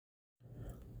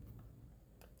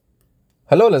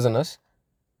Hello, listeners.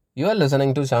 You are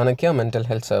listening to Chanakya Mental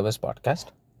Health Service Podcast.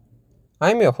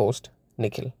 I am your host,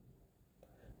 Nikhil.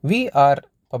 We are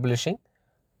publishing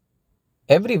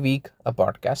every week a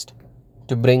podcast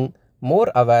to bring more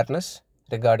awareness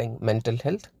regarding mental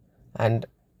health and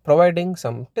providing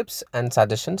some tips and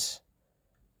suggestions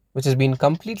which has been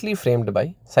completely framed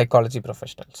by psychology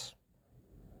professionals.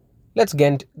 Let's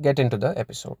get into the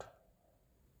episode.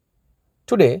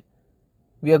 Today,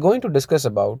 we are going to discuss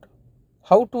about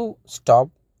how to stop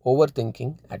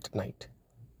overthinking at night.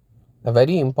 A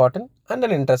very important and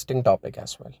an interesting topic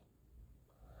as well.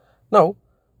 Now,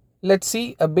 let's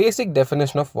see a basic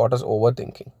definition of what is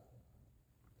overthinking.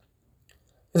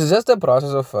 It's just the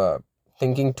process of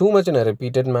thinking too much in a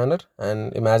repeated manner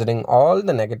and imagining all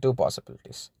the negative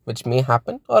possibilities which may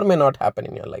happen or may not happen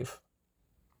in your life.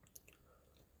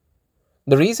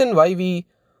 The reason why we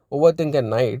overthink at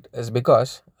night is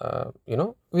because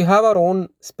we have our own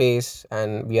space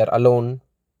and we are alone,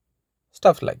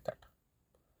 stuff like that.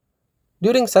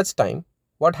 During such time,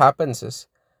 what happens is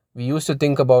we used to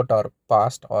think about our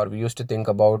past, or we used to think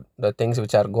about the things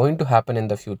which are going to happen in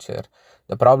the future,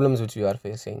 the problems which we are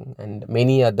facing, and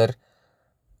many other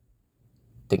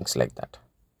things like that.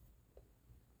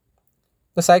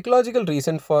 The psychological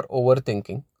reason for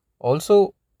overthinking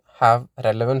also have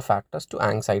relevant factors to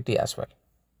anxiety as well.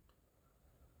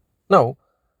 Now,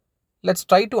 let's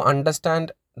try to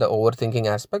understand the overthinking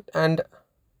aspect and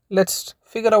let's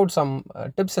figure out some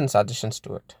tips and suggestions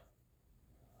to it.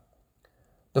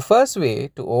 The first way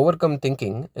to overcome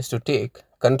thinking is to take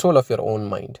control of your own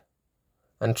mind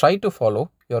and try to follow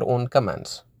your own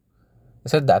commands.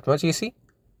 Is it that much easy?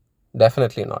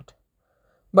 Definitely not.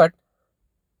 But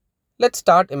let's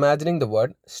start imagining the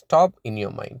word stop in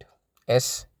your mind.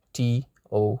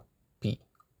 STOP.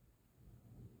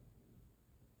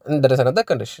 And there is another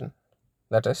condition.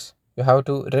 That is, you have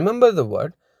to remember the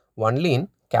word only in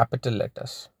capital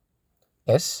letters.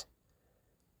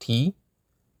 STOP.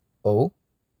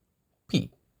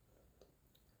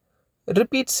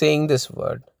 Repeat saying this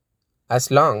word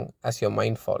as long as your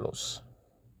mind follows.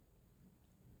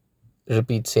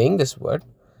 Repeat saying this word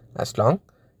as long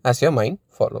as your mind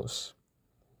follows.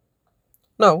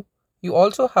 Now, you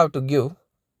also have to give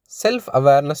self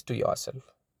awareness to yourself.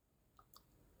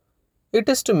 It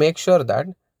is to make sure that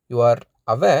you are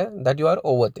aware that you are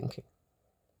overthinking.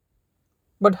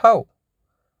 But how?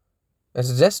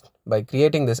 It's just by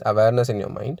creating this awareness in your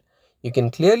mind, you can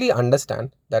clearly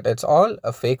understand that it's all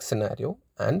a fake scenario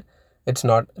and it's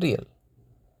not real.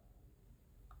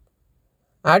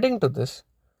 Adding to this,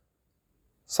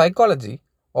 psychology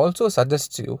also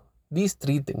suggests you these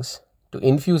three things to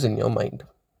infuse in your mind.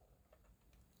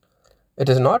 It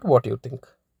is not what you think.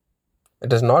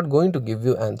 It is not going to give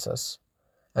you answers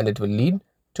and it will lead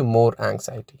to more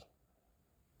anxiety.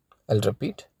 I'll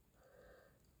repeat.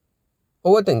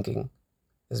 Overthinking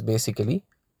is basically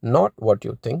not what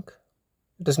you think.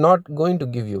 It is not going to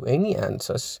give you any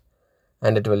answers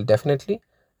and it will definitely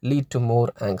lead to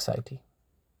more anxiety.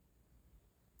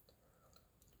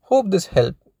 Hope this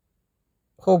helped.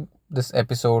 Hope this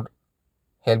episode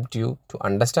helped you to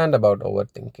understand about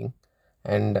overthinking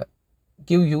and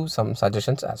give you some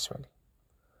suggestions as well.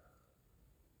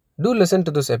 Do listen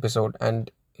to this episode,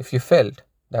 and if you felt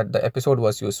that the episode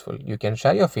was useful, you can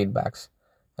share your feedbacks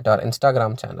at our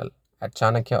Instagram channel at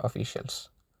Chanakya Officials.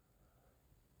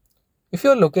 If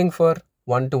you're looking for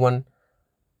one-to-one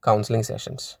counseling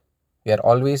sessions, we are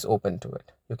always open to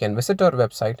it. You can visit our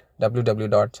website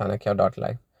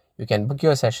www.chanakya.live. You can book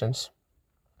your sessions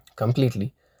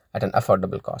completely at an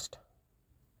affordable cost.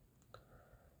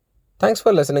 Thanks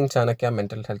for listening, Chanakya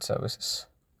Mental Health Services.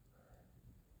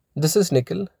 This is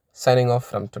Nikhil signing off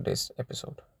from today's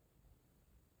episode.